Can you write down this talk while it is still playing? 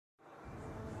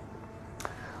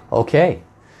Okay,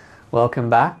 welcome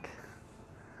back.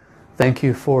 Thank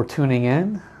you for tuning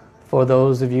in. For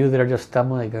those of you that are just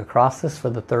stumbling across this for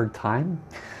the third time,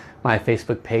 my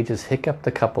Facebook page has hiccuped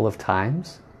a couple of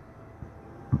times.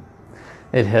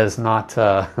 It has not,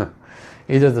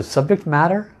 either the subject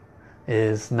matter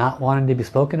is not wanting to be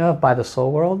spoken of by the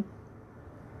soul world,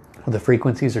 or the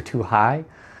frequencies are too high.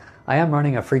 I am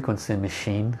running a frequency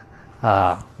machine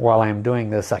while I'm doing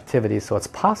this activity, so it's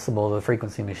possible the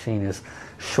frequency machine is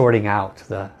shorting out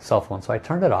the cell phone. So I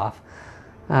turned it off,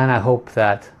 and I hope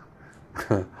that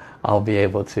I'll be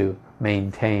able to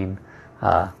maintain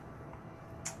a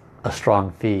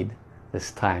strong feed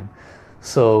this time.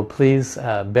 So please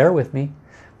bear with me.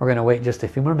 We're going to wait just a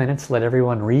few more minutes, let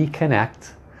everyone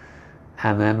reconnect,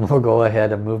 and then we'll go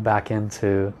ahead and move back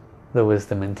into the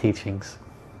wisdom and teachings.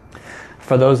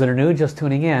 For those that are new, just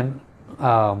tuning in,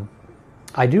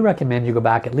 I do recommend you go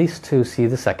back at least to see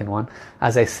the second one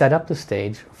as I set up the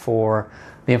stage for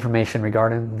the information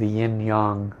regarding the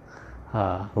yin-yang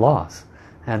laws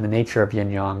and the nature of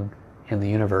yin-yang in the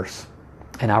universe,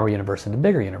 in our universe, in the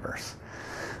bigger universe.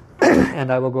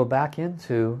 And I will go back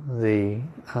into the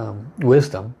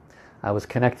wisdom. I was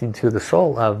connecting to the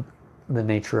soul of the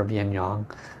nature of yin-yang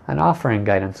and offering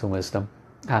guidance and wisdom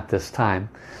at this time.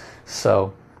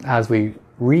 So as we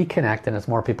reconnect and as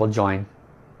more people join,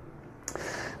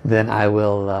 then I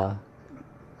will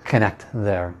connect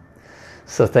there.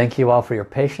 So thank you all for your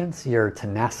patience, your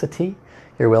tenacity,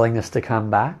 your willingness to come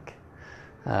back,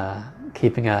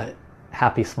 keeping a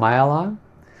happy smile on.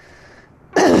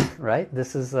 Right?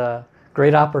 This is a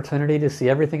great opportunity to see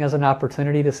everything as an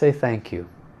opportunity to say thank you.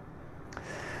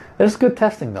 It's good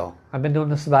testing though. I've been doing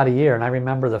this about a year, and I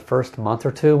remember the first month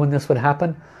or two when this would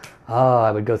happen. Oh,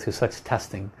 I would go through such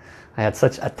testing. I had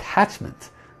such attachment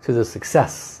to the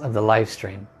success of the live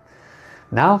stream.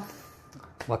 Now,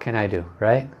 what can I do,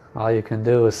 right? All you can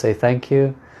do is say thank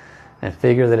you and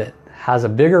figure that it has a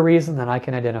bigger reason than I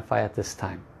can identify at this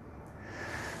time.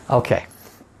 Okay,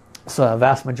 so a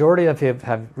vast majority of you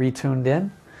have retuned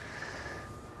in.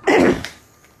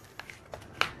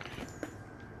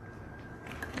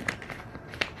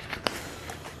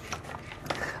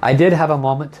 I did have a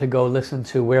moment to go listen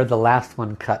to where the last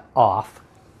one cut off.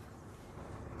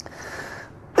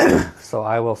 So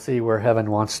I will see where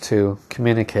heaven wants to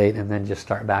communicate and then just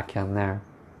start back in there.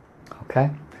 Okay?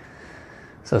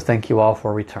 So thank you all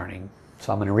for returning.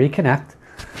 So I'm going to reconnect.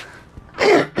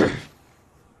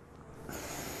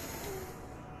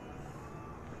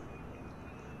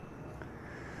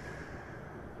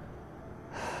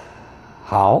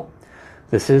 How?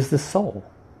 This is the soul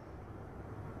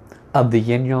of the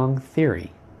yin-yang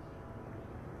theory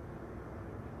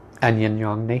and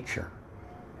yin-yang nature.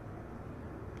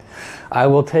 I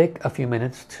will take a few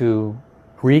minutes to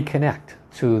reconnect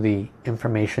to the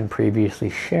information previously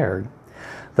shared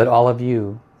that all of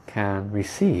you can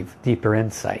receive deeper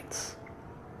insights.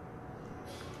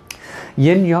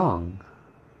 Yin-yang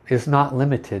is not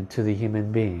limited to the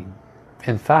human being.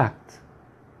 In fact,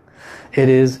 it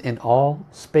is in all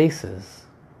spaces,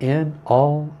 in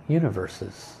all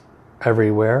universes,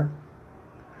 everywhere,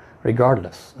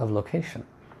 regardless of location.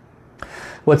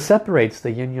 What separates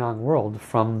the yin-yang world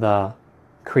from the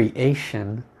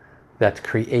creation that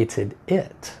created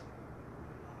it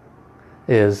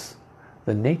is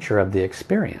the nature of the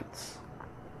experience.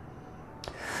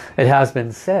 It has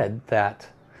been said that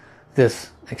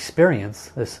this experience,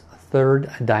 this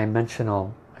third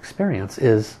dimensional experience,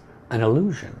 is an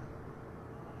illusion.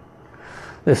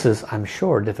 This is, I'm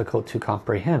sure, difficult to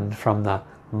comprehend from the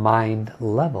mind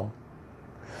level.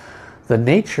 The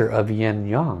nature of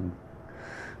yin-yang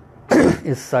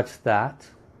is such that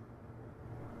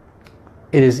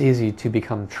it is easy to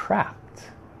become trapped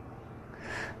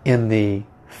in the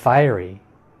fiery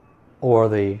or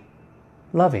the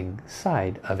loving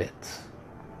side of it.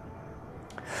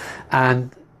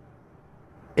 And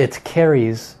it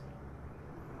carries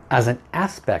as an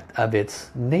aspect of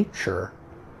its nature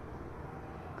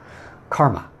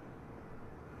karma.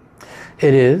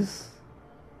 It is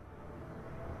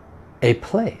a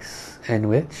place in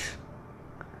which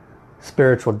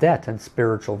spiritual debt and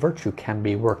spiritual virtue can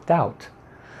be worked out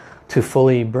to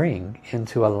fully bring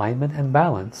into alignment and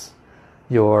balance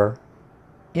your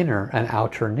inner and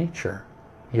outer nature,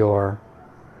 your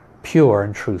pure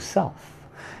and true self.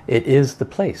 It is the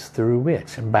place through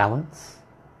which balance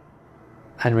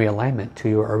and realignment to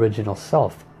your original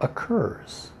self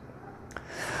occurs.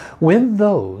 When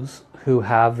those who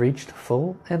have reached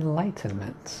full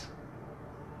enlightenment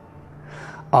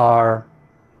are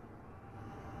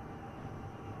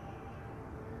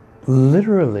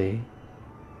literally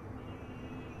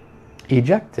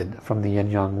ejected from the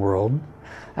yin-yang world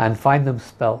and find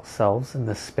themselves in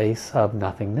the space of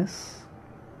nothingness,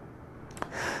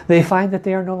 they find that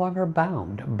they are no longer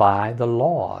bound by the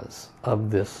laws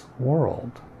of this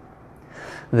world.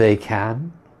 They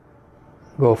can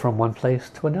go from one place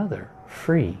to another,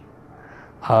 free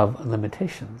of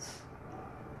limitations.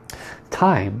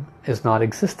 Time is not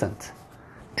existent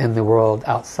in the world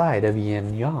outside of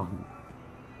yin-yang.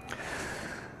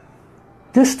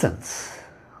 Distance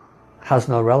has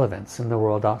no relevance in the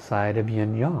world outside of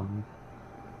yin-yang.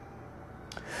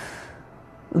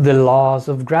 The laws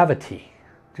of gravity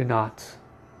do not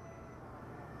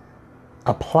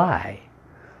apply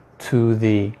to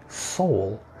the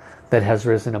soul that has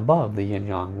risen above the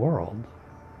yin-yang world.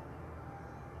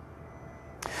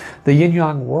 The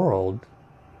yin-yang world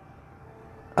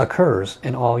occurs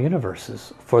in all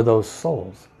universes for those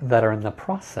souls that are in the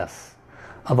process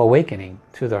of awakening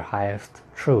to their highest,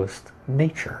 truest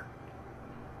nature.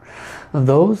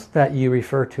 Those that you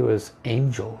refer to as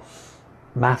angels,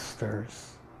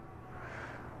 masters,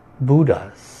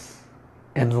 Buddhas,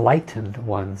 enlightened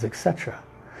ones, etc.,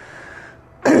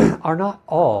 are not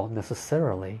all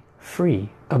necessarily free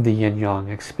of the yin-yang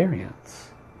experience.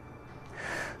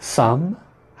 Some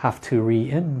have to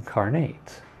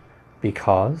reincarnate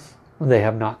because they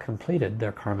have not completed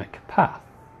their karmic path.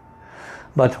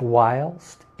 But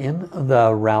whilst in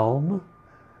the realm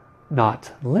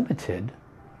not limited,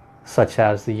 such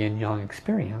as the yin-yang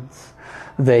experience,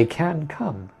 they can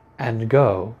come and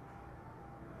go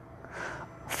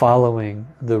following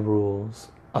the rules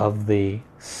of the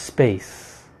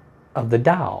space of the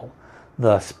Tao,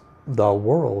 the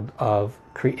world of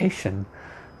creation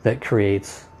that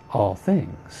creates all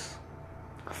things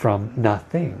from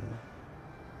nothing.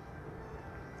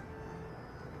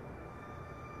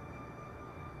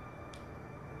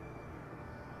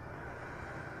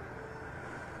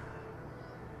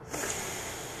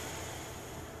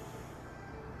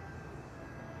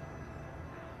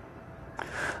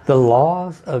 The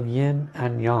laws of yin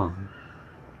and yang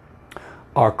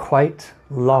are quite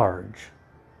large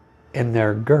in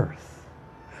their girth,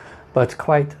 but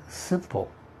quite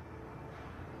simple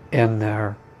in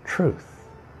their truth.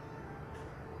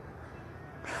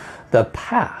 The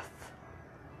path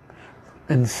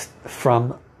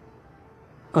from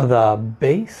the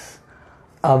base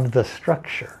of the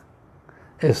structure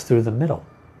is through the middle.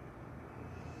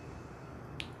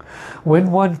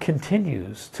 When one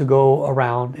continues to go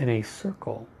around in a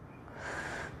circle,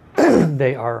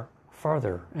 they are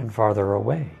farther and farther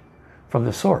away from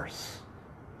the source.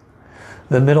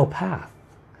 The middle path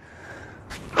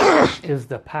is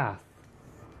the path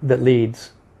that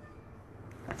leads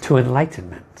to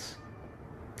enlightenment.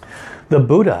 The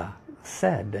Buddha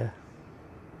said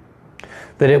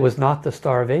that it was not the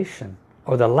starvation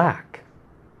or the lack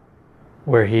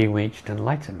where he reached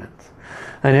enlightenment.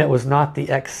 And it was not the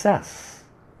excess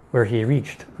where he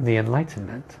reached the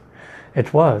enlightenment.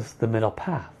 It was the middle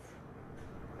path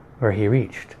where he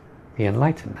reached the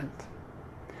enlightenment.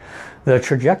 The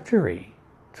trajectory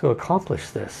to accomplish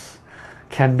this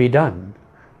can be done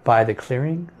by the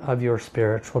clearing of your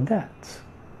spiritual debts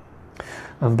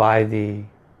and by the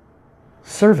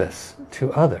service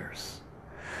to others,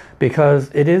 because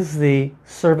it is the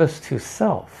service to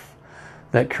self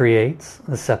that creates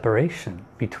the separation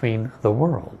between the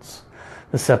worlds,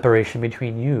 the separation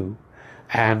between you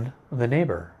and the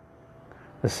neighbor,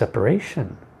 the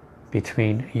separation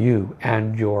between you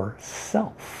and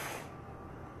yourself.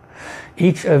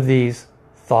 Each of these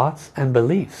thoughts and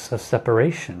beliefs of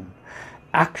separation,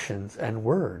 actions and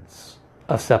words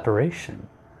of separation,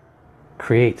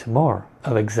 create more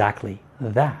of exactly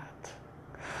that.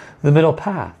 The middle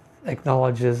path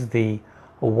acknowledges the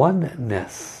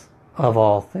oneness of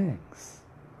all things,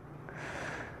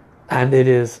 and it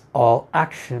is all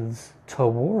actions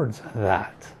towards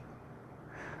that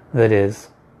that is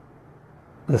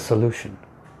the solution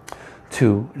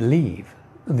to leave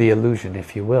the illusion,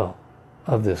 if you will,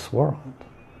 of this world.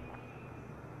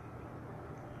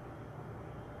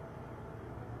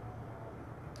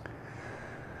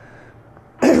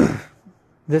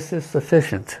 This is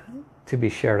sufficient to be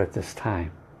shared at this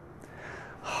time.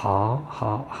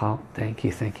 Thank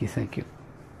you, thank you, thank you.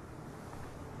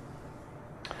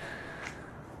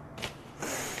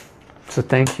 So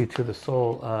thank you to the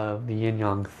soul of the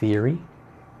yin-yang theory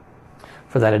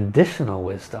for that additional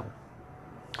wisdom.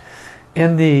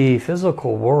 In the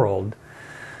physical world,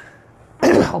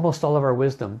 almost all of our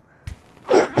wisdom,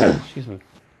 excuse me,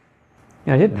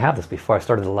 I didn't have this before I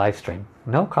started the live stream.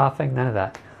 No coughing, none of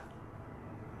that.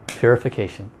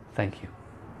 Purification, thank you.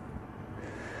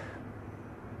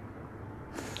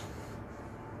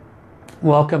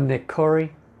 Welcome, Nick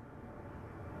Corey.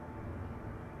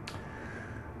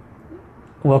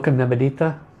 Welcome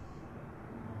Nebedita.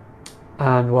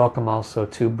 And welcome also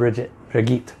to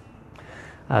Brigitte.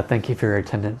 Thank you for your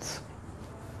attendance.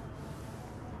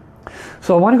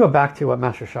 So I want to go back to what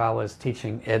Master Sha was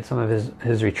teaching at some of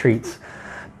his retreats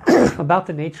about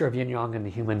the nature of yin-yang in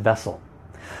the human vessel,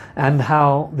 and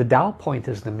how the Tao point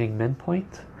is the Ming-Men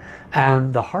point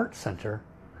and the heart center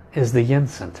is the yin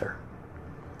center.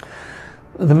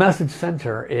 The message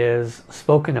center is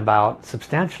spoken about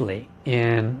substantially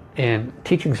in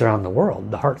teachings around the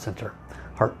world, the heart center,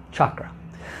 heart chakra.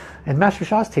 In Master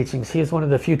Sha's teachings, he is one of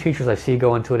the few teachers I see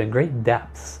go into it in great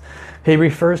depths. He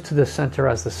refers to the center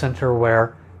as the center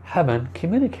where heaven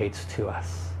communicates to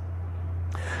us,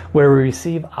 where we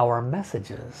receive our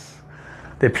messages.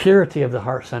 The purity of the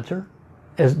heart center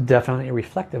is definitely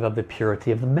reflective of the purity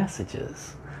of the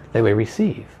messages that we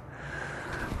receive.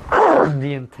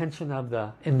 The intention of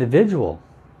the individual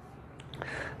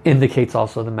indicates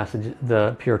also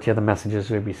the purity of the messages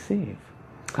we receive.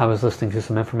 I was listening to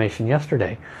some information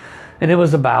yesterday, and it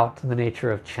was about the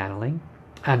nature of channeling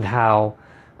and how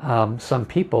some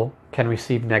people can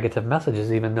receive negative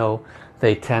messages even though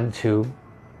they tend to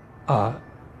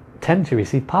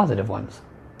receive positive ones.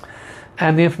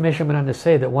 And the information went on to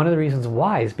say that one of the reasons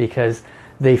why is because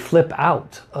they flip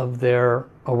out of their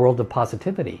world of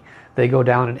positivity. They go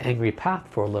down an angry path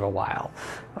for a little while.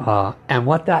 And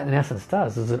what that in essence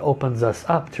does is it opens us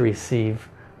up to receive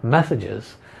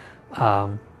messages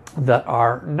that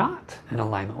are not in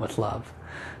alignment with love,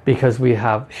 because we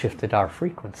have shifted our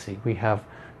frequency. We have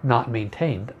not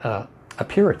maintained a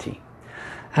purity.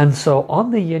 And so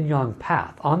on the yin-yang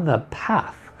path, on the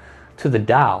path to the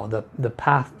Tao, the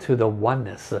path to the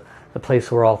oneness, the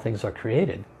place where all things are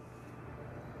created,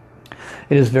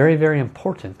 it is very, very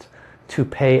important to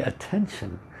pay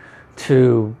attention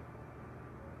to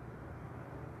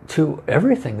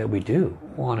everything that we do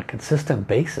on a consistent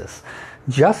basis.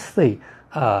 Just the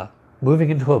moving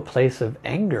into a place of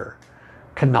anger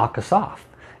can knock us off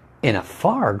in a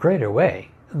far greater way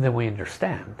than we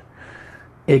understand.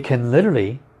 It can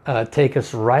literally take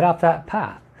us right off that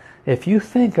path. If you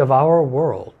think of our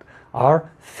world,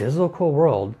 our physical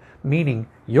world, meaning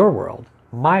your world,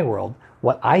 my world,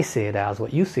 what I see it as,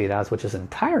 what you see it as, which is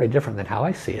entirely different than how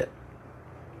I see it.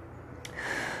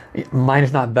 Mine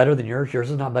is not better than yours,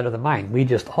 yours is not better than mine. We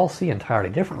just all see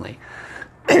entirely differently.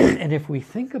 And if we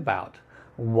think about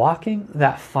walking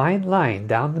that fine line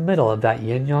down the middle of that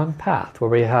yin-yang path, where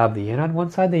we have the yin on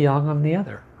one side, the yang on the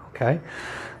other, okay?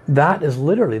 That is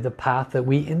literally the path that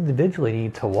we individually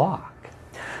need to walk.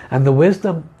 And the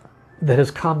wisdom that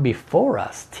has come before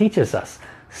us teaches us,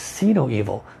 see no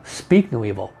evil, speak no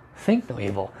evil, think no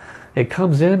evil. It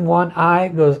comes in one eye,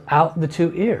 goes out the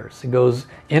two ears. It goes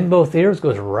in both ears,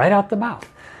 goes right out the mouth.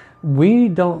 We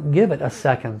don't give it a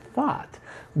second thought.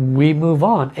 We move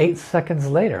on 8 seconds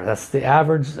later. That's the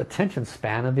average attention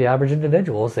span of the average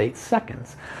individual, is 8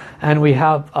 seconds. And we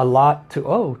have a lot to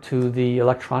owe to the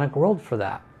electronic world for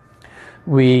that.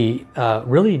 We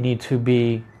really need to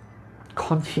be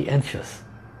conscientious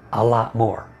a lot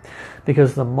more.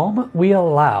 Because the moment we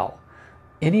allow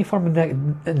any form of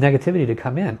negativity to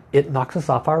come in, it knocks us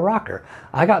off our rocker.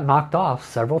 I got knocked off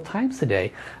several times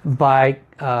today by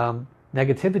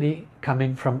negativity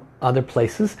coming from other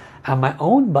places, and my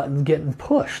own buttons getting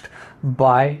pushed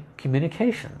by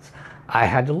communications. I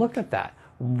had to look at that.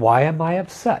 Why am I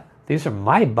upset? These are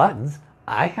my buttons.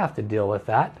 I have to deal with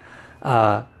that.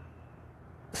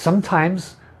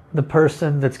 Sometimes the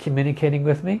person that's communicating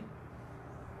with me,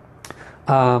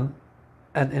 and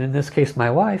in this case my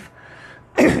wife,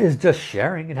 is just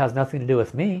sharing. It has nothing to do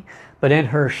with me. But in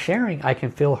her sharing, I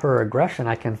can feel her aggression.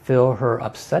 I can feel her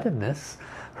upsetness,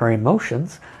 her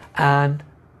emotions, and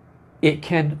it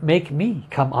can make me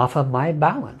come off of my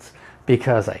balance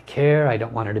because I care. I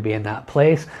don't want her to be in that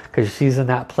place because she's in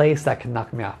that place. That can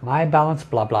knock me off my balance,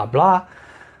 blah, blah, blah.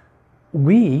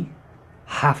 We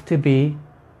have to be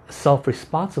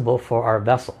self-responsible for our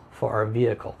vessel, for our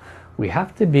vehicle. We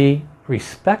have to be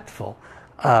respectful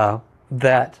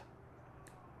that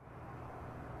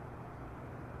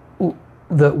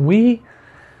we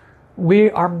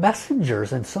are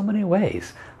messengers in so many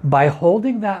ways. By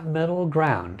holding that middle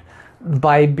ground,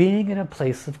 by being in a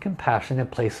place of compassion, a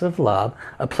place of love,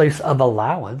 a place of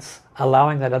allowance,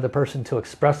 allowing that other person to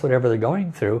express whatever they're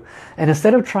going through, and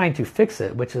instead of trying to fix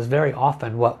it, which is very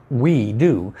often what we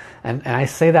do, and I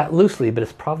say that loosely, but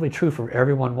it's probably true for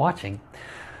everyone watching.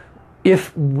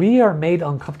 If we are made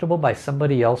uncomfortable by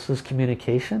somebody else's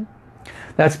communication,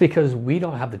 that's because we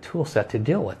don't have the tool set to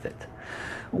deal with it.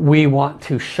 We want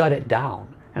to shut it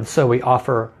down, and so we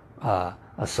offer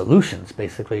solutions,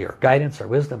 basically, or guidance or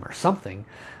wisdom or something,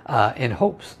 in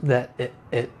hopes that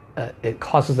it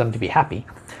causes them to be happy,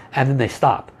 and then they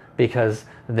stop because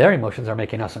their emotions are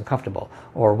making us uncomfortable,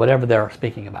 or whatever they're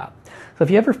speaking about. So if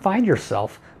you ever find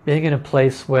yourself being in a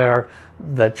place where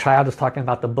the child is talking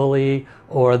about the bully,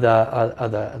 or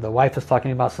the wife is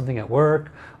talking about something at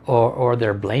work, or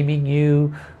they're blaming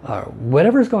you, or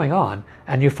whatever's going on,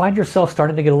 and you find yourself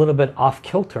starting to get a little bit off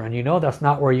kilter, and you know that's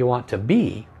not where you want to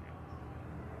be,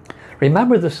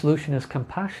 remember the solution is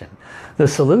compassion. The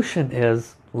solution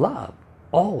is love,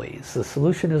 always. The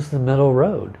solution is the middle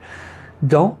road.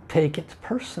 Don't take it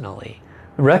personally.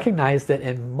 Recognize that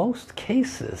in most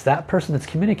cases, that person that's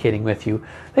communicating with you,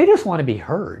 they just want to be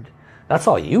heard. That's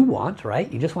all you want,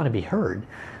 right? You just want to be heard.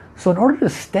 So in order to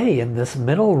stay in this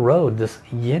middle road, this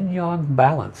yin-yang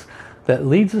balance that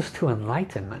leads us to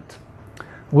enlightenment,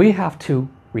 we have to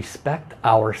respect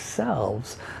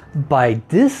ourselves by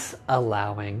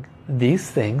disallowing these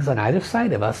things on either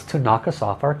side of us to knock us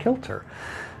off our kilter.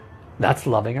 That's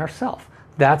loving ourselves.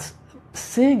 That's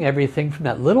seeing everything from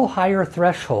that little higher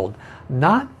threshold,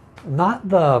 not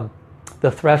the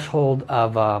threshold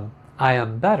of I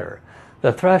am better,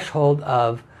 the threshold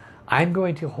of I'm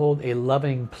going to hold a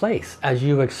loving place as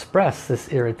you express this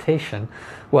irritation,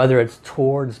 whether it's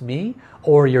towards me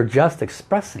or you're just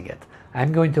expressing it.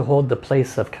 I'm going to hold the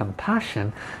place of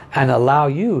compassion and allow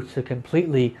you to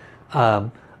completely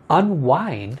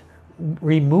unwind,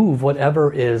 remove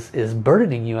whatever is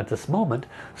burdening you at this moment,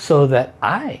 so that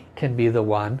I can be the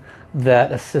one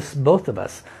that assists both of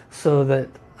us, so that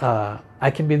I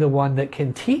can be the one that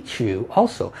can teach you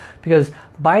also. Because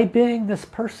by being this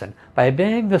person, by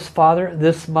being this father,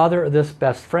 this mother, this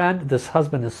best friend, this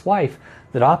husband, this wife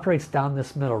that operates down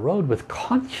this middle road with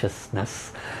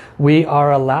consciousness, we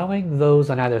are allowing those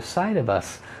on either side of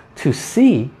us to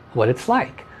see what it's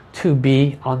like to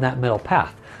be on that middle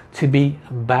path, to be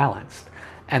balanced.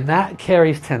 And that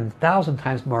carries 10,000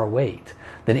 times more weight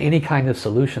than any kind of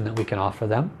solution that we can offer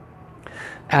them.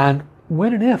 And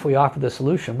when and if we offer the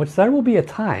solution, which there will be a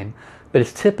time, but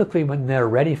it's typically when they're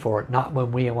ready for it, not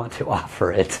when we want to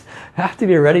offer it. Have to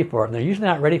be ready for it, and they're usually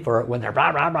not ready for it when they're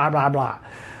blah, blah, blah, blah, blah.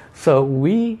 So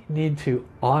we need to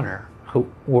honor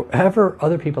wherever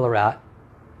other people are at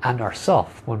and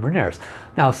ourselves when we're nearest.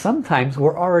 Now sometimes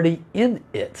we're already in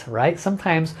it, right?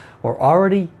 Sometimes we're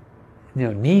already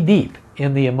knee deep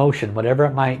in the emotion, whatever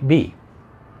it might be.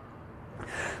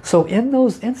 So in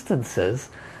those instances,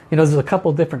 there's a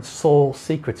couple different soul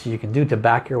secrets you can do to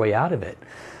back your way out of it.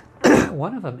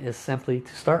 One of them is simply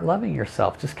to start loving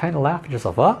yourself. Just kind of laugh at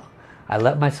yourself. Oh, I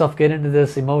let myself get into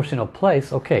this emotional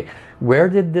place. Okay, where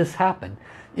did this happen?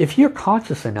 If you're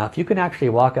conscious enough, you can actually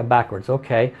walk it backwards.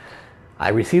 Okay, I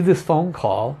received this phone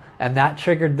call and that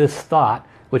triggered this thought,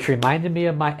 which reminded me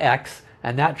of my ex,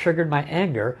 and that triggered my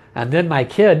anger, and then my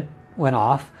kid went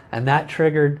off and that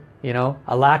triggered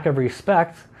a lack of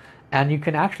respect. And you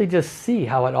can actually just see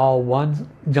how it all one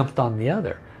jumped on the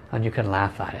other, and you can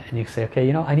laugh at it and you say,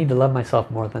 okay, I need to love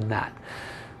myself more than that.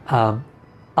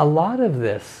 A lot of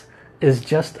this is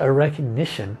just a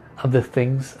recognition of the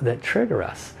things that trigger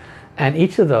us, and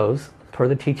each of those, per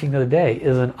the teaching of the day,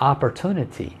 is an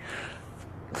opportunity.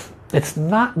 It's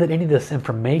not that any of this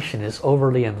information is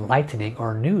overly enlightening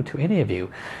or new to any of you.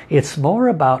 It's more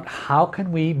about how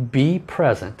can we be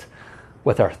present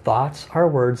with our thoughts, our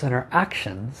words, and our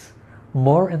actions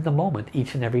more in the moment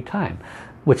each and every time,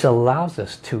 which allows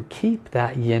us to keep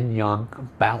that yin-yang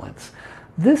balance.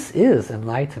 This is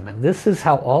enlightenment. This is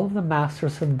how all of the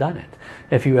masters have done it.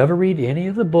 If you ever read any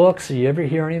of the books or you ever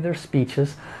hear any of their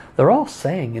speeches, they're all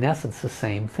saying in essence the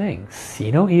same thing. See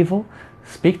no evil,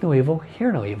 speak no evil,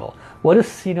 hear no evil. What does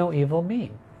see no evil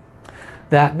mean?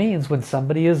 That means when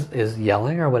somebody is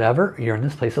yelling or whatever, you're in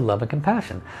this place of love and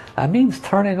compassion. That means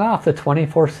turning off the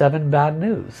 24/7 bad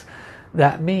news.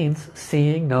 That means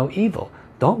seeing no evil.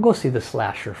 Don't go see the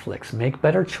slasher flicks. Make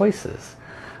better choices.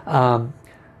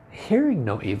 Hearing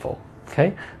no evil.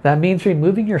 Okay, that means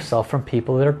removing yourself from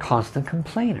people that are constant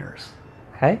complainers.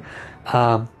 Okay,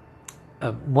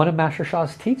 one of Master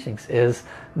Sha's teachings is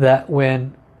that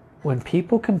when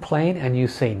people complain and you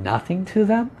say nothing to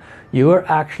them, you are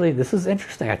actually, this is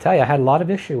interesting, I tell you, I had a lot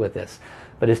of issue with this,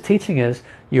 but his teaching is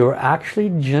you are actually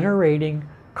generating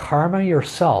karma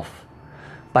yourself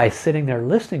by sitting there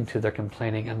listening to their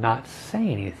complaining and not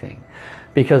saying anything.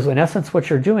 Because in essence what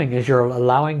you're doing is you're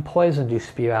allowing poison to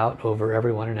spew out over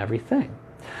everyone and everything.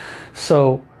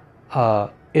 So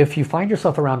if you find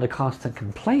yourself around a constant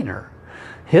complainer,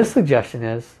 his suggestion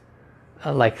is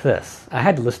like this. I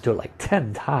had to listen to it like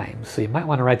 10 times, so you might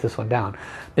want to write this one down,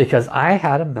 because I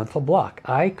had a mental block.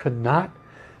 I could not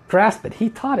grasp it. He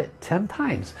taught it 10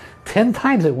 times. 10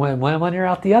 times it went one ear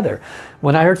out the other.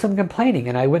 When I heard someone complaining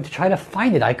and I went to try to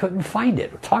find it, I couldn't find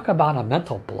it. Talk about a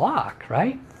mental block,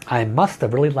 right? I must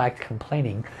have really liked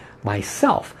complaining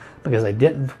myself because I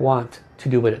didn't want to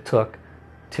do what it took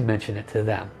to mention it to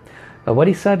them. But what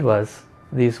he said was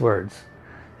these words,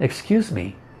 excuse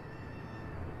me,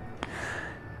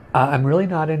 I'm really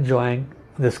not enjoying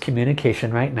this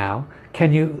communication right now.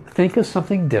 Can you think of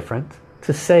something different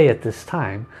to say at this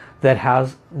time that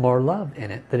has more love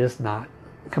in it, that is not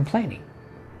complaining?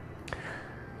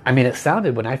 I mean, it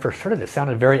sounded, when I first heard it, it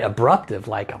sounded very abruptive,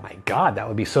 like, oh my God, that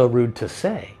would be so rude to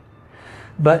say.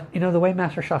 But, you know, the way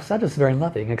Master Sha said is very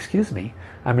loving. Excuse me,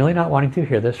 I'm really not wanting to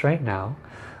hear this right now.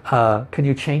 Can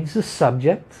you change the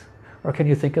subject? Or can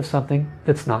you think of something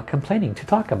that's not complaining to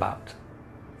talk about?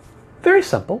 Very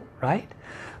simple, right?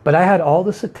 But I had all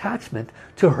this attachment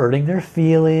to hurting their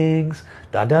feelings,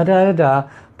 da da da da da.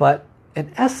 But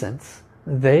in essence,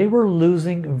 they were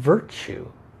losing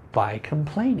virtue by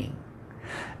complaining.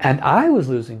 And I was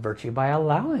losing virtue by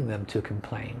allowing them to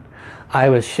complain. I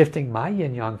was shifting my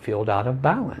yin-yang field out of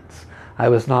balance. I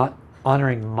was not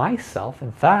honoring myself.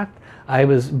 In fact, I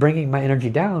was bringing my energy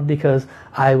down because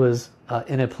I was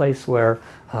in a place where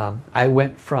I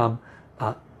went from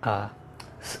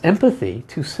empathy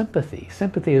to sympathy.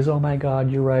 Sympathy is, oh my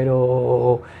God, you're right,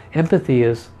 oh. Empathy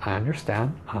is, I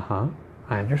understand, I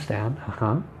understand,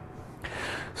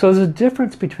 So there's a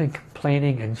difference between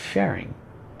complaining and sharing.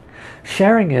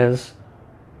 Sharing is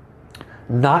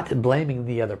not blaming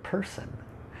the other person.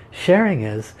 Sharing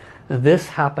is, this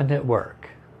happened at work.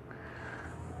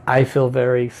 I feel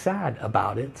very sad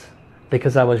about it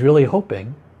because I was really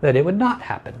hoping that it would not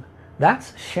happen.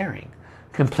 That's sharing.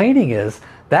 Complaining is,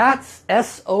 that's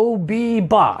SOB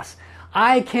boss.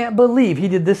 I can't believe he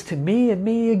did this to me and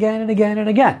me again and again and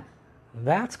again.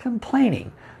 That's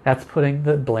complaining. That's putting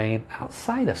the blame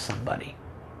outside of somebody.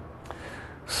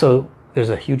 So there's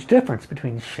a huge difference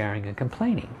between sharing and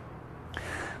complaining.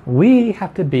 We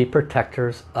have to be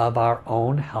protectors of our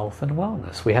own health and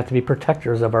wellness. We have to be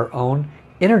protectors of our own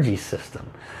energy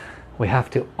system. We have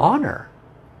to honor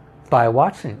by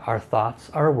watching our thoughts,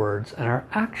 our words, and our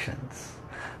actions.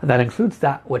 And that includes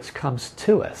that which comes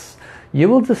to us. You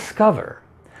will discover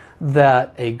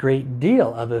that a great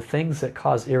deal of the things that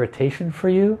cause irritation for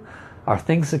you are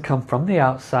things that come from the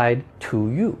outside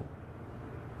to you.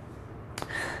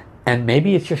 And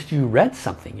maybe it's just you read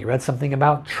something. You read something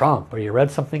about Trump, or you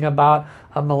read something about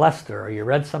a molester, or you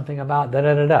read something about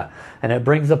da-da-da-da. And it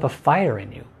brings up a fire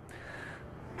in you.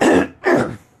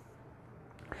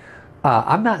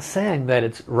 I'm not saying that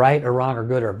it's right or wrong or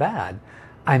good or bad.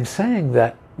 I'm saying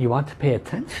that you want to pay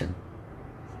attention.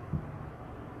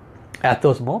 At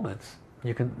those moments,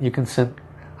 you can send,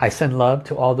 I send love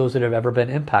to all those that have ever been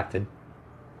impacted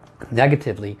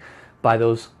negatively by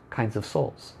those kinds of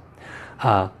souls.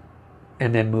 And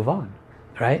then move on,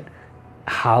 right?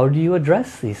 How do you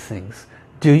address these things?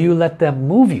 Do you let them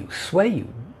move you, sway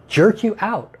you, jerk you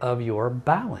out of your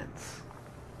balance?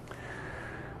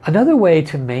 Another way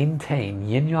to maintain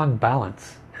yin-yang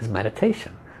balance is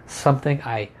meditation. Something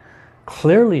I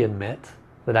clearly admit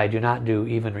that I do not do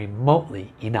even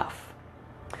remotely enough.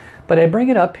 But I bring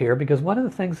it up here because one of the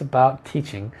things about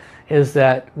teaching is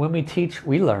that when we teach,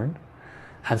 we learn.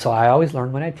 And so I always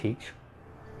learn when I teach.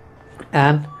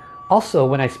 And also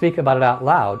when I speak about it out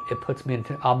loud, it puts me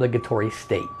into an obligatory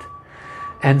state.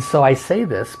 And so I say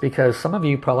this because some of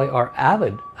you probably are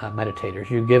avid meditators.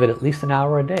 You give it at least an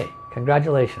hour a day.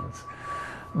 Congratulations.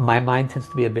 My mind tends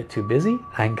to be a bit too busy.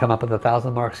 I can come up with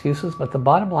 1,000 more excuses, but the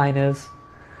bottom line is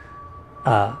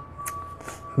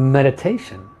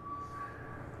meditation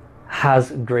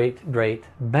has great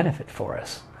benefit for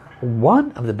us.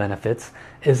 One of the benefits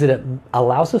is that it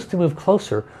allows us to move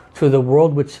closer to the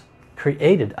world which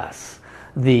created us.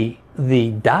 The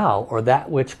Tao, or that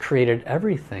which created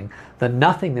everything, the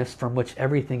nothingness from which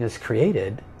everything is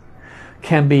created,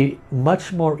 can be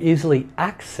much more easily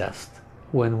accessed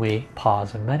when we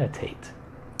pause and meditate.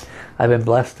 I've been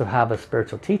blessed to have a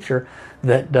spiritual teacher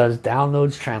that does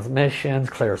downloads, transmissions,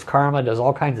 clears karma, does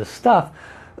all kinds of stuff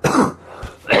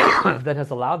that has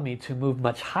allowed me to move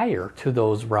much higher to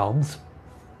those realms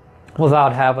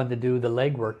without having to do the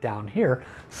legwork down here,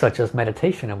 such as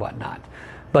meditation and whatnot.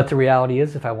 But the reality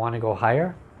is, if I want to go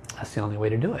higher, that's the only way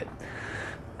to do it.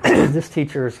 This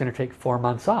teacher is going to take 4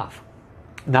 months off.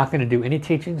 Not going to do any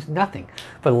teachings, nothing.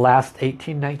 For the last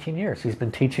 18, 19 years. He's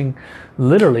been teaching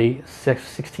literally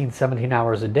 16, 17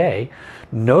 hours a day.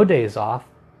 No days off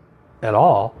at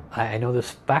all. I know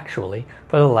this factually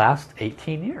for the last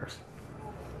 18 years.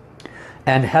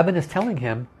 And heaven is telling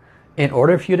him, in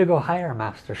order for you to go higher,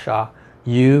 Master Sha,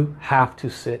 You have to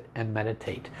sit and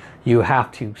meditate. You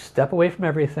have to step away from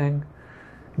everything,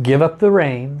 give up the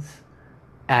reins,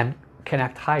 and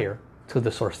connect higher to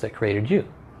the source that created you.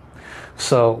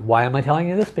 So why am I telling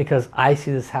you this? Because I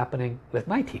see this happening with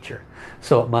my teacher.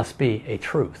 So it must be a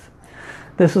truth.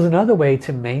 This is another way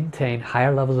to maintain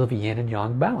higher levels of yin and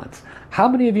yang balance. How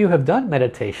many of you have done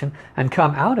meditation and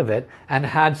come out of it and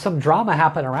had some drama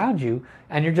happen around you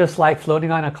and you're just like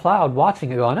floating on a cloud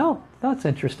watching it going, oh, that's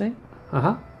interesting.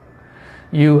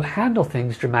 You handle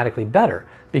things dramatically better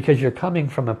because you're coming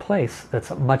from a place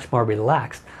that's much more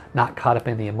relaxed, not caught up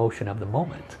in the emotion of the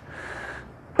moment.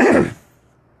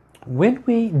 When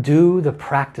we do the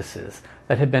practices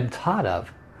that have been taught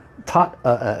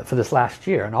for this last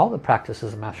year, and all the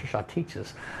practices Master Sha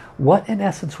teaches, what in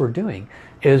essence we're doing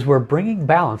is we're bringing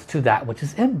balance to that which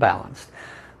is imbalanced.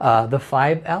 The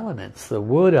 5 elements, the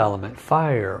wood element,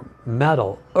 fire,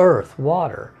 metal, earth,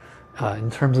 water.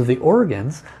 In terms of the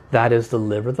organs, that is the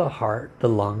liver, the heart, the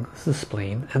lungs, the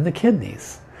spleen, and the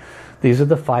kidneys. These are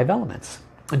the 5 elements.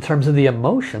 In terms of the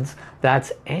emotions,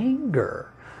 that's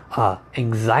anger,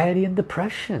 anxiety and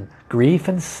depression, grief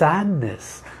and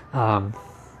sadness, and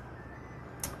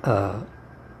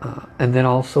then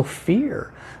also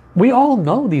fear. We all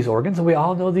know these organs and we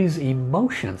all know these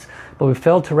emotions, but we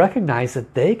fail to recognize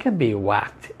that they can be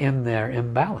whacked in their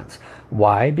imbalance.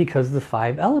 Why? Because the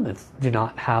 5 elements do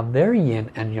not have their yin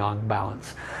and yang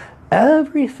balance.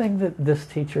 Everything that this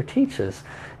teacher teaches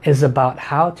is about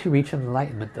how to reach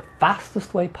enlightenment the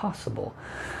fastest way possible.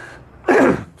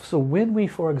 So when we,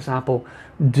 for example,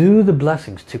 do the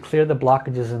blessings to clear the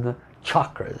blockages in the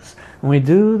chakras, when we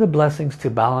do the blessings to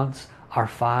balance our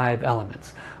 5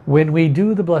 elements, when we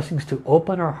do the blessings to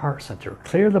open our heart center,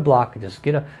 clear the blockages,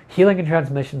 get a healing and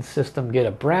transmission system, get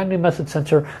a brand new message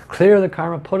sensor, clear the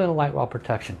karma, put in a light wall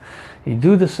protection. You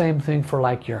do the same thing for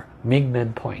like your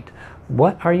Ming-Men point.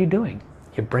 What are you doing?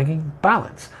 You're bringing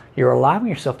balance. You're allowing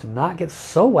yourself to not get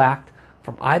so whacked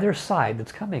from either side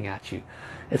that's coming at you.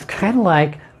 It's kind of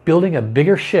like building a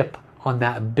bigger ship on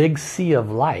that big sea of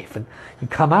life, and you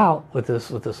come out with this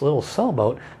little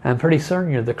sailboat, and pretty soon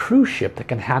you're the cruise ship that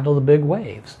can handle the big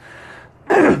waves.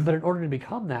 But in order to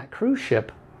become that cruise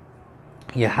ship,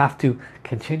 you have to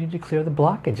continue to clear the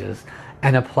blockages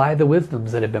and apply the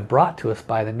wisdoms that have been brought to us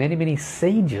by the many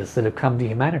sages that have come to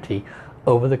humanity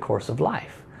over the course of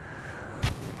life.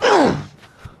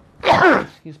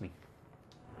 Excuse me.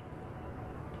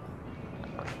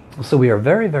 So we are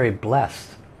very blessed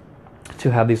to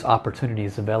have these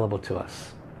opportunities available to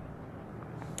us.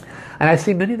 And I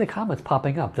see many of the comments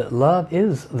popping up that love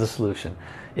is the solution.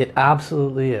 It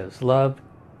absolutely is. Love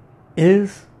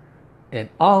is, in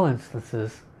all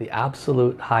instances, the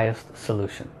absolute highest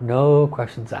solution. No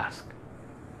questions asked.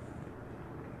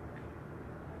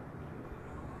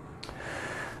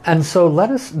 And so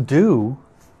let us do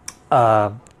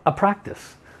a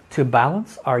practice to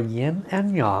balance our yin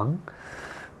and yang.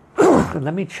 And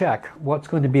let me check what's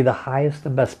going to be the highest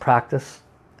and best practice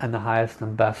and the highest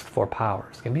and best 4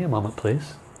 powers. Give me a moment,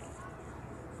 please.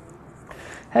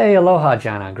 Hey, aloha,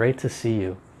 Jana. Great to see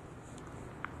you.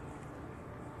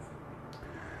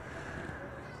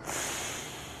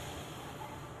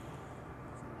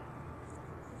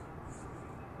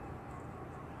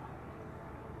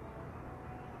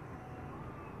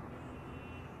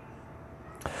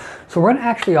 So we're going to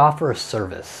actually offer a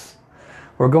service.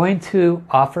 We're going to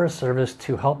offer a service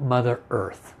to help Mother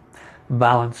Earth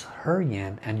balance her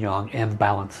yin and yang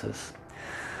imbalances.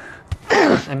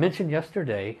 I mentioned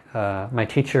yesterday, my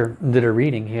teacher did a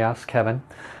reading. He asked Kevin,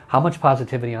 how much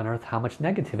positivity on Earth, how much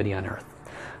negativity on Earth?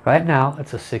 Right now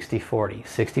it's a 60-40.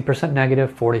 60%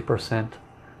 negative, 40%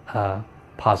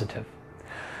 positive.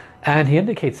 And he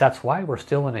indicates that's why we're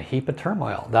still in a heap of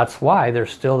turmoil. That's why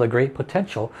there's still a great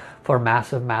potential for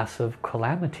massive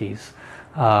calamities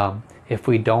if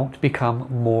we don't become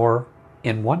more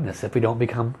in oneness, if we don't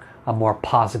become a more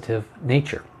positive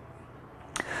nature.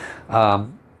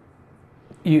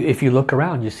 If you look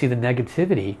around, you see the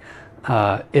negativity.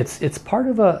 It's part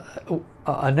of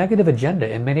a negative agenda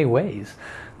in many ways.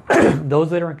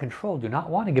 Those that are in control do not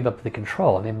want to give up the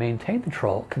control, and they maintain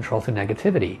control through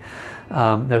negativity.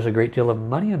 There's a great deal of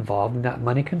money involved, and that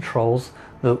money controls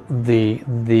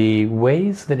the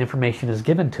ways that information is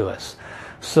given to us.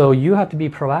 So you have to be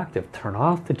proactive. Turn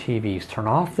off the TVs, turn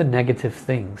off the negative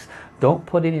things. Don't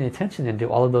put any attention into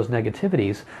all of those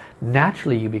negativities.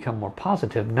 Naturally you become more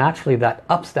positive. Naturally that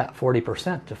ups that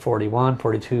 40% to 41,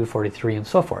 42, 43 and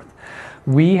so forth.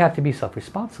 We have to be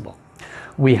self-responsible.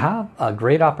 We have a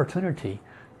great opportunity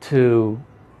to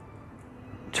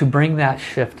bring that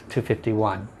shift to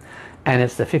 51. And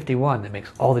it's the 51 that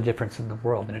makes all the difference in the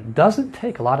world. And it doesn't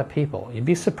take a lot of people. You'd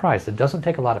be surprised. It doesn't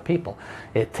take a lot of people.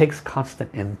 It takes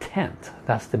constant intent.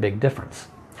 That's the big difference.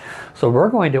 So we're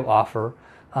going to offer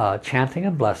chanting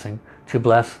and blessing to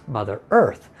bless Mother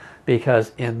Earth.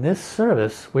 Because in this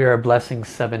service we are blessing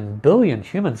 7 billion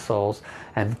human souls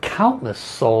and countless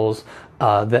souls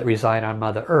that reside on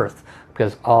Mother Earth.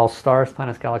 Because all stars,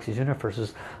 planets, galaxies,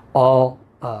 universes, all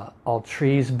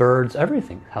trees, birds,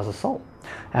 everything has a soul.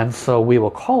 And so we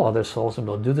will call other souls and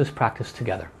we'll do this practice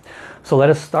together. So let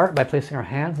us start by placing our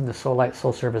hands in the Soul Light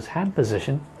Soul Service hand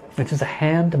position, which is a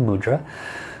hand mudra.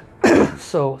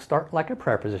 So start like a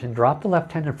prayer position. Drop the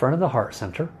left hand in front of the heart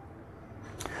center.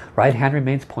 Right hand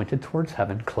remains pointed towards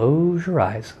heaven. Close your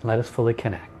eyes and let us fully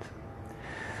connect.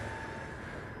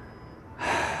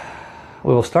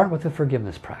 We will start with the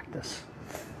forgiveness practice.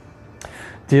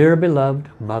 Dear beloved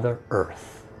Mother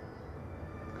Earth,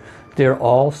 dear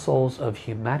all souls of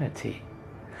humanity,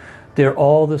 dear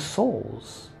all the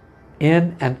souls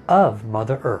in and of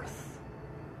Mother Earth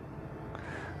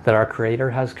that our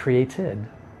Creator has created,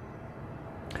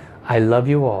 I love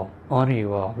you all, honor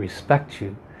you all, respect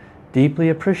you, deeply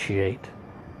appreciate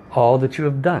all that you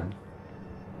have done.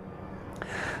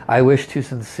 I wish to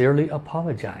sincerely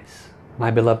apologize, my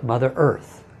beloved Mother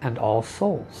Earth and all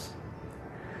souls,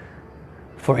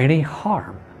 for any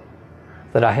harm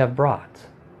that I have brought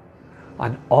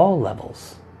on all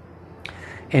levels,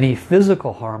 any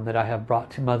physical harm that I have brought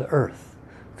to Mother Earth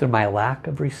through my lack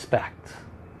of respect,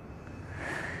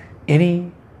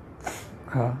 any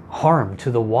harm to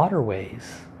the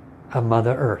waterways of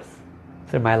Mother Earth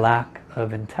through my lack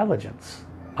of intelligence,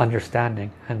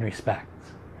 understanding and respect,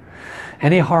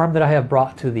 any harm that I have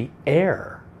brought to the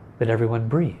air that everyone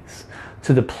breathes,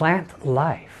 to the plant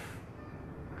life,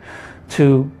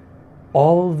 to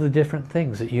all the different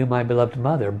things that you, my beloved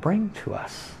Mother, bring to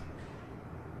us.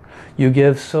 You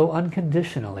give so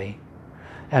unconditionally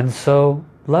and so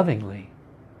lovingly,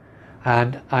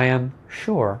 and I am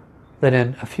sure that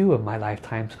in a few of my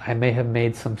lifetimes I may have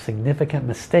made some significant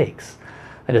mistakes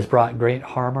that has brought great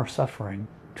harm or suffering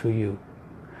to you.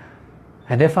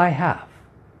 And if I have,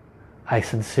 I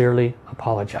sincerely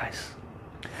apologize.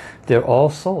 They're all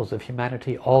souls of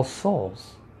humanity, all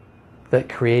souls that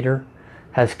Creator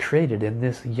has created in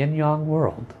this yin-yang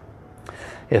world.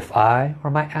 If I or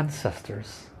my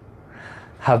ancestors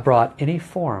have brought any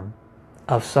form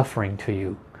of suffering to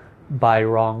you by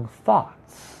wrong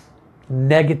thoughts,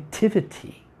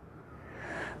 negativity,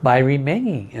 by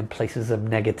remaining in places of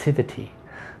negativity,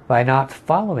 by not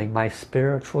following my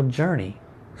spiritual journey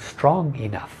strong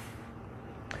enough,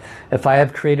 if I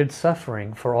have created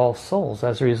suffering for all souls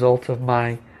as a result of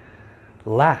my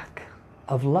lack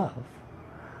of love,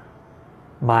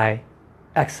 my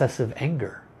excessive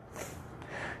anger,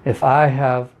 if I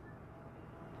have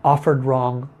offered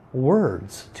wrong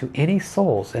words to any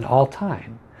souls in all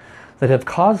time that have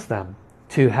caused them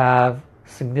to have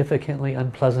significantly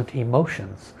unpleasant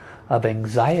emotions of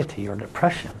anxiety or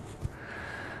depression,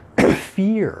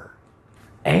 fear,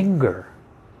 anger,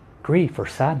 grief or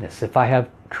sadness, if I have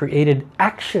created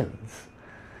actions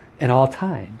in all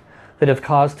time that have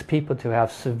caused people to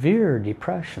have severe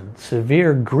depression,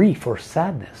 severe grief or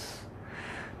sadness,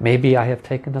 maybe I have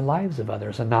taken the lives of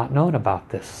others and not known about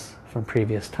this from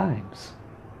previous times.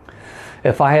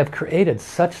 If I have created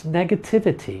such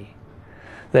negativity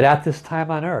that at this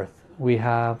time on earth we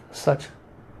have such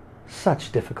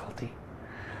difficulty,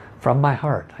 from my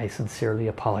heart I sincerely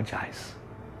apologize.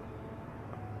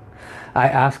 I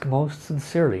ask most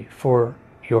sincerely for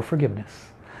your forgiveness,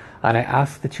 and I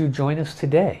ask that you join us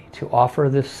today to offer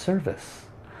this service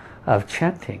of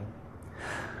chanting.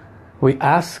 We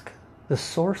ask the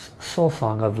source soul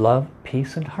song of love,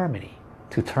 peace and harmony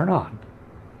to turn on.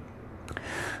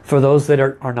 For those that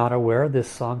are not aware, this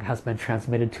song has been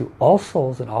transmitted to all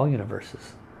souls in all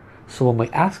universes. So when we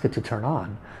ask it to turn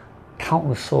on,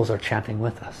 countless souls are chanting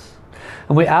with us.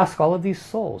 And we ask all of these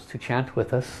souls to chant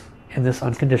with us in this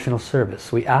unconditional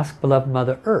service. We ask beloved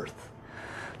Mother Earth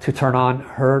to turn on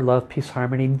her love, peace,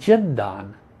 harmony,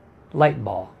 Jindan light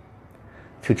ball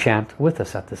to chant with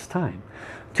us at this time,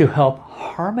 to help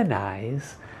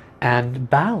harmonize and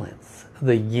balance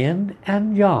the yin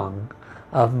and yang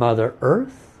of Mother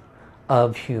Earth,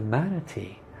 of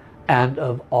humanity, and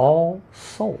of all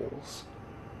souls.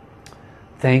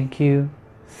 Thank you,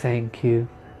 thank you,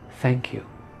 thank you.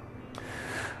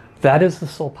 That is the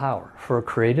soul power. For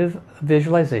creative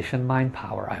visualization, mind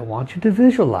power, I want you to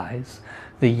visualize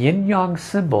the yin-yang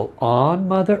symbol on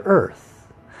Mother Earth.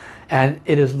 And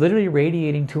it is literally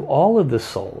radiating to all of the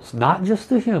souls, not just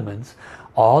the humans,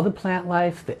 all the plant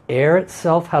life. The air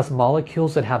itself has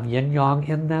molecules that have yin-yang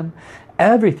in them.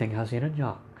 Everything has yin and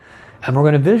yang. And we're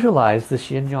going to visualize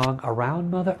this yin-yang around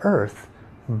Mother Earth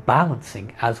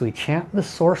balancing as we chant the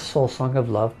Source Soul Song of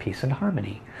Love, Peace and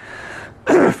Harmony.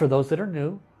 For those that are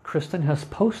new, Kristen has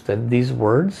posted these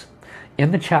words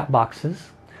in the chat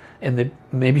boxes.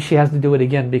 Maybe she has to do it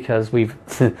again because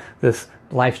this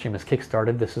live stream has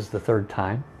kick-started. This is the third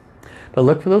time. But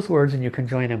look for those words and you can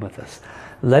join in with us.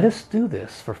 Let us do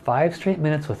this for 5 straight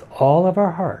minutes with all of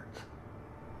our heart.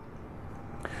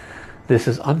 This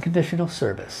is unconditional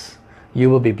service. You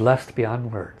will be blessed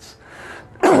beyond words.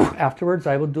 Afterwards,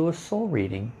 I will do a soul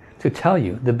reading to tell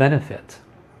you the benefit.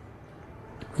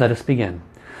 Let us begin.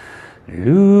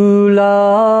 Lula,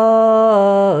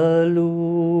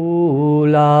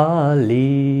 lula,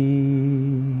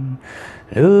 li.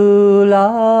 Lula,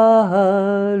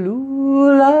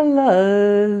 lula, la,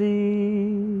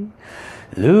 li.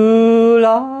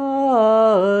 Lula,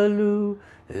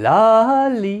 lula,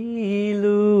 li,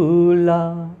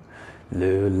 lula.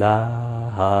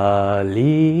 Lula,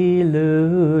 li,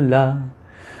 lula.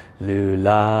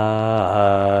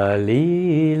 Lula,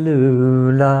 li,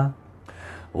 lula.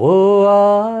 Wo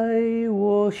ai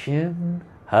wo xin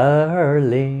er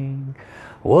ling.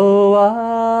 Wo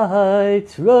ai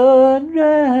zren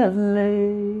ren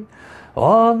lei.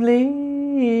 Wang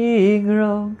ling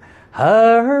rong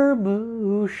er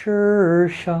mu shi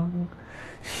shang.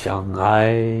 Xiang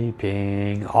ai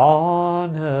ping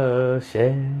an he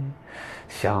xie.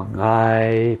 Xiang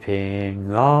ai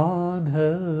ping an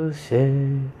he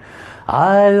xie.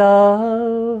 I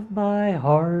love my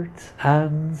heart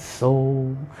and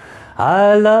soul.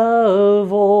 I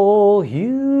love all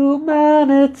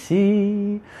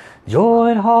humanity.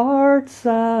 Join hearts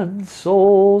and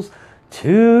souls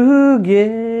together.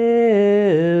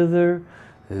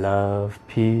 Love,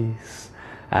 peace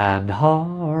and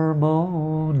harmony.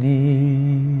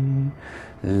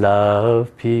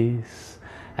 Love, peace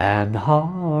and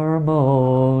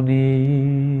harmony.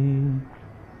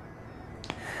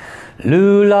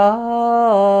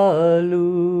 Lula,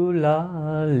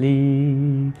 lula,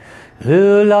 li.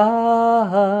 Lula,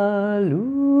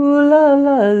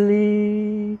 lula,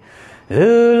 li.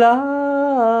 Lula,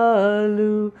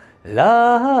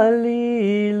 lula,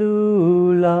 li,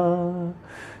 lula.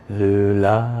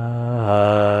 Lula,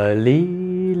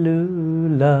 li,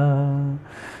 lula.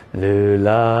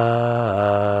 Lula,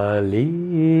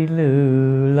 li,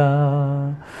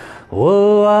 lula.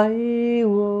 Wo ai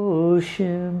wo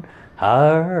xin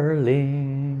er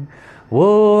ling.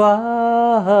 Wo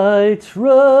ai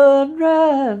zren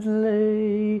ren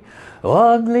lei.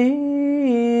 Wang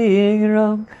ling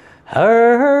rong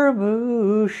er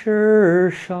mu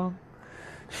shi shang.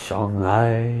 Shang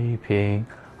ai ping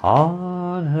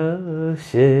an he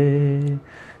xie.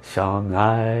 Shang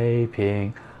ai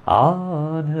ping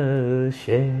an he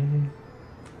xie.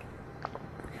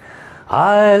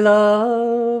 I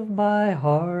love my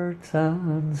heart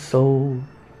and soul.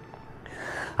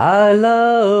 I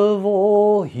love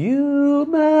all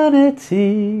humanity.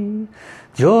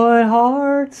 Join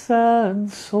hearts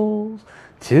and souls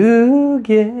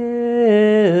together.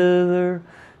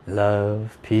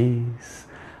 Love, peace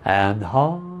and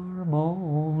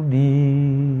harmony.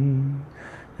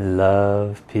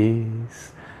 Love,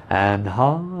 peace and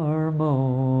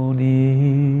harmony.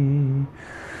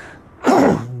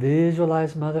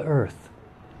 Visualize Mother Earth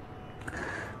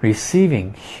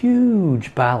receiving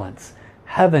huge balance.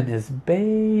 Heaven is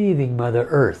bathing Mother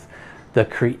Earth. The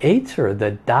Creator,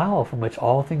 the Tao from which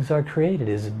all things are created,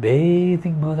 is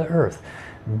bathing Mother Earth,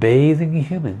 bathing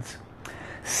humans.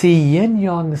 See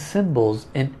yin-yang symbols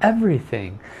in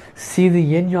everything. See the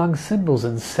yin-yang symbols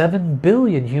in 7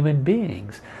 billion human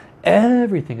beings.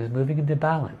 Everything is moving into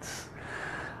balance.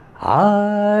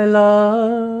 I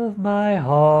love my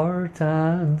heart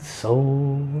and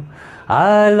soul.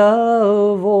 I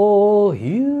love all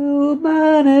humanity.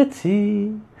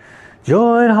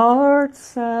 Join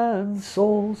hearts and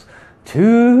souls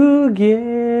together.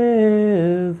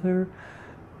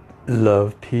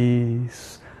 Love,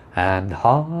 peace and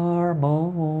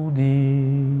harmony.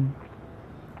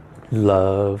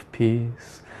 Love,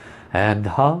 peace and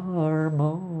harmony.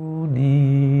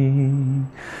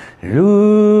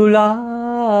 Lula,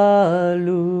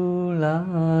 lula,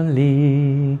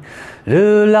 li.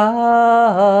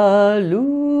 Lula,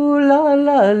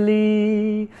 lula,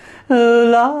 li.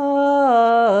 Lula,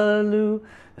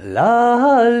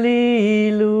 lula,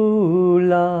 li,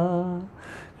 lula.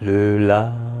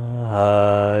 Lula,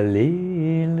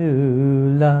 li,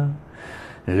 lula.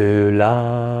 Lula,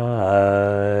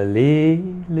 li,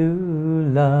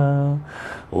 lula.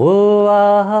 Wo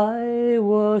ai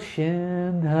wo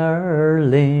xin er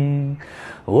ling.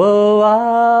 wo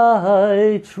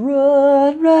ai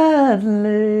chuan ran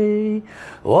lei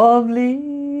wang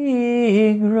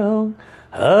ling rong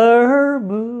er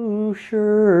mu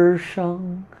shi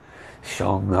shang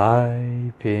shang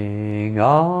ai ping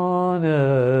an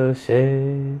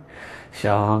xie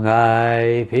shang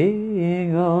ai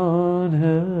ping an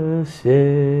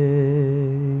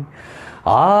xie.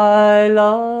 I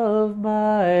love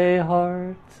my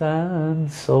heart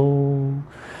and soul.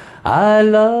 I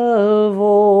love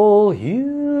all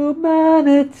humanity.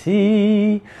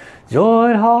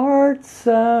 Join hearts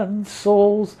and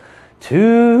souls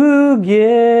together.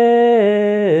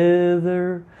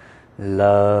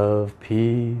 Love,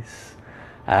 peace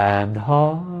and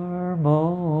harmony.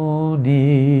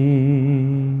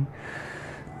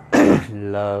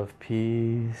 Love,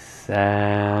 peace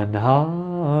and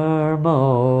harmony.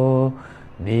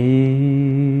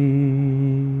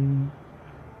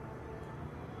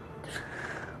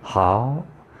 How?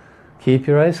 Keep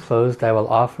your eyes closed. I will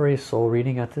offer a soul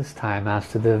reading at this time as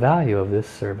to the value of this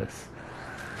service.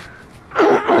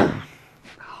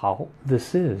 How?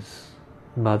 This is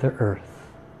Mother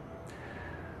Earth.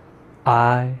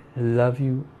 I love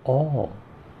you all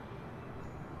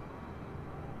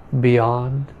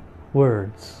beyond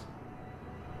words.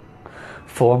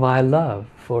 For my love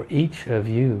for each of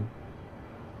you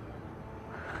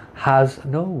has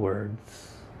no words.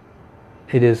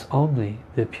 It is only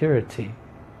the purity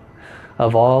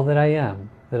of all that I am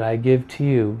that I give to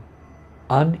you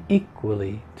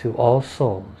unequally to all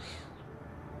souls.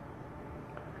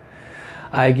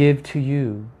 I give to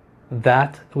you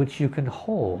that which you can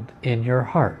hold in your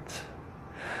heart.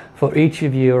 For each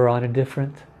of you are on a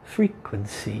different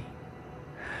frequency.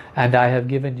 And I have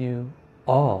given you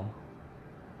all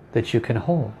that you can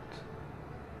hold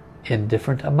in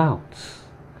different amounts.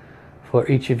 For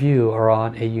each of you are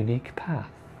on a unique path.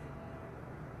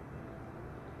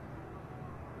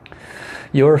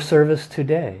 Your service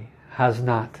today has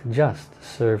not just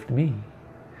served me.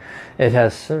 It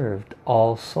has served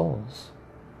all souls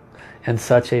in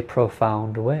such a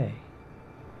profound way.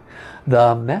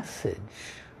 The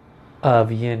message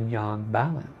of yin-yang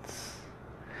balance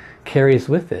carries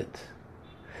with it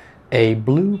a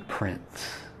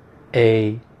blueprint,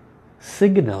 a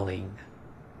signaling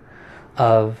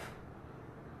of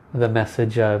the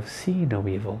message of see no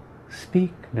evil,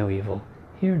 speak no evil,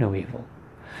 hear no evil.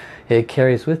 It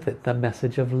carries with it the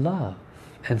message of love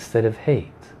instead of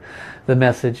hate, the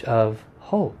message of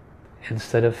hope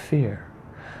instead of fear,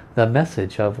 the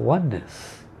message of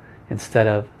oneness instead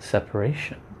of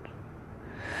separation.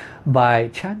 By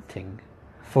chanting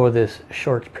for this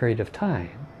short period of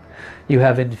time, you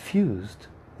have infused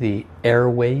the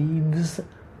airwaves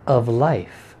of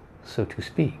life, so to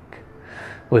speak,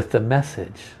 with the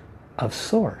message of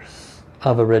source,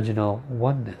 of original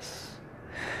oneness.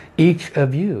 Each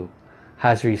of you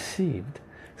has received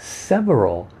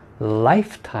several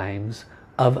lifetimes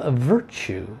of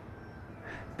virtue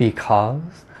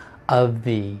because of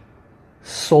the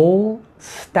soul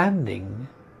standing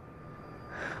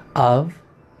of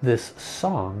this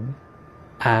song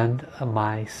and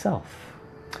myself.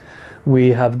 We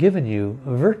have given you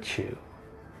virtue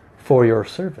for your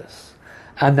service,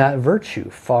 and that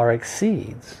virtue far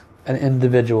exceeds an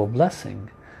individual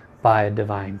blessing by a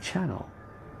divine channel.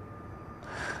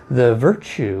 The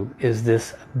virtue is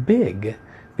this big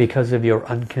because of your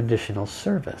unconditional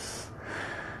service.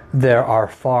 There are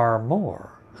far more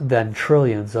than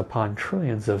trillions upon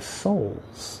trillions of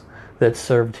souls that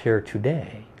served here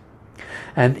today.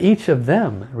 And each of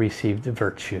them received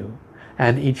virtue,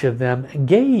 and each of them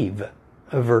gave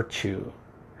virtue.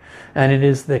 And it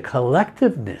is the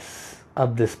collectiveness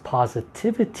of this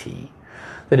positivity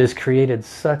that has created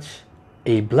such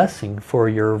a blessing for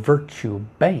your virtue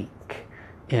bank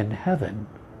in heaven.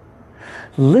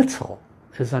 Little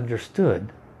is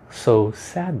understood, so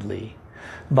sadly,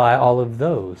 by all of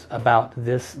those about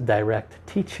this direct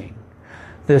teaching,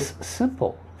 this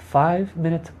simple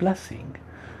 5-minute blessing,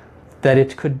 that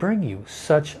it could bring you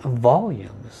such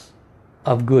volumes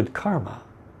of good karma.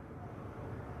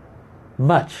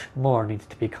 Much more needs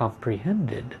to be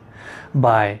comprehended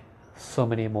by so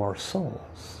many more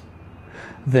souls.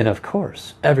 Then of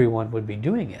course everyone would be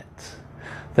doing it.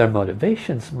 Their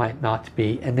motivations might not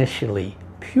be initially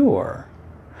pure,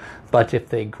 but if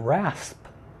they grasp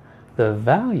the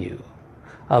value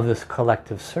of this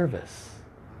collective service,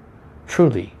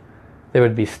 truly there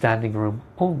would be standing room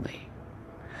only.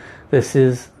 This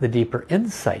is the deeper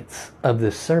insights of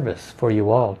this service for you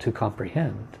all to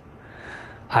comprehend.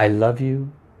 I love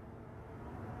you.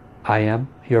 I am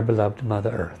your beloved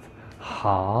Mother Earth.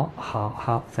 Ha, ha,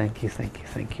 ha. Thank you, thank you,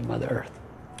 thank you, Mother Earth.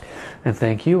 And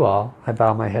thank you all. I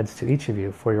bow my heads to each of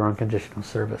you for your unconditional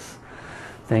service.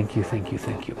 Thank you, thank you,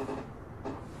 thank you.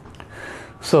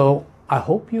 So I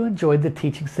hope you enjoyed the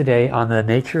teachings today on the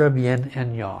nature of yin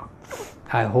and yang.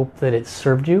 I hope that it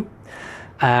served you,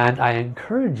 and I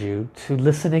encourage you to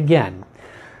listen again.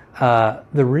 The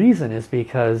reason is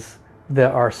because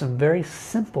there are some very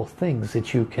simple things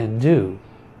that you can do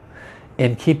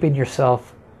in keeping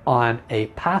yourself on a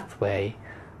pathway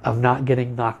of not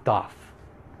getting knocked off.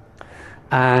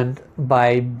 And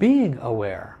by being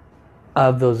aware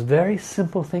of those very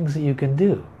simple things that you can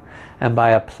do, and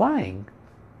by applying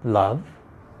love,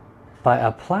 by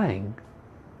applying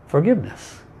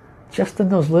forgiveness, just in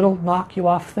those little knock you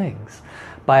off things,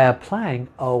 by applying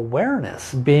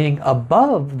awareness, being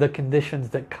above the conditions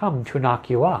that come to knock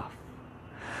you off,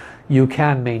 you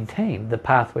can maintain the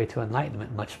pathway to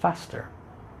enlightenment much faster.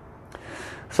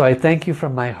 So I thank you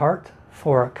from my heart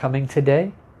for coming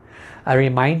today. I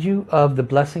remind you of the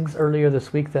blessings earlier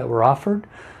this week that were offered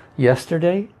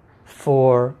yesterday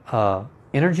for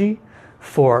energy,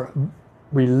 for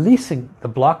releasing the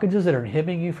blockages that are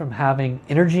inhibiting you from having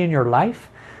energy in your life,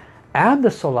 and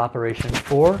the soul operation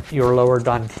for your lower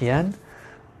Dantian,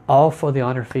 all for the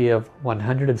honor fee of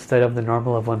 100 instead of the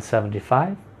normal of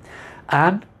 175,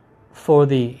 and for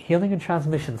the healing and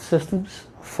transmission systems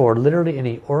for literally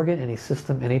any organ, any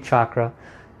system, any chakra,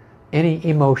 any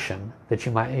emotion that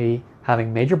you might be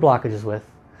having major blockages with.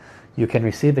 You can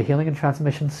receive the healing and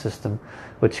transmission system,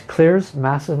 which clears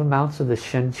massive amounts of the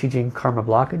Shen, Qi, Jing karma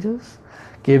blockages,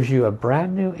 gives you a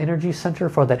brand new energy center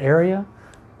for that area,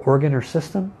 organ or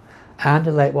system, and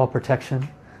a light wall protection.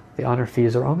 The honor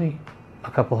fees are only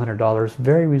a couple $100,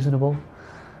 very reasonable.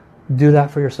 Do that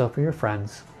for yourself or your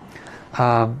friends.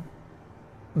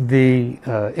 The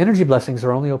energy blessings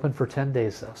are only open for 10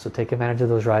 days though, so take advantage of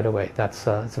those right away. It's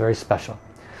very special.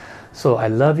 So I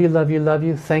love you, love you, love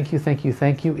you. Thank you, thank you,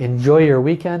 thank you. Enjoy your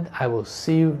weekend. I will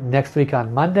see you next week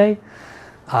on Monday.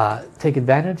 Take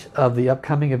advantage of the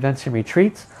upcoming events and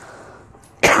retreats.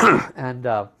 And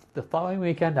the following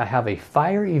weekend I have a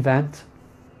fire event,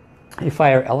 a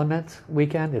fire element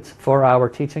weekend. It's 4-hour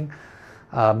teaching.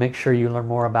 Make sure you learn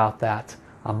more about that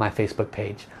on my Facebook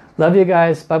page. Love you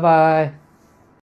guys. Bye-bye.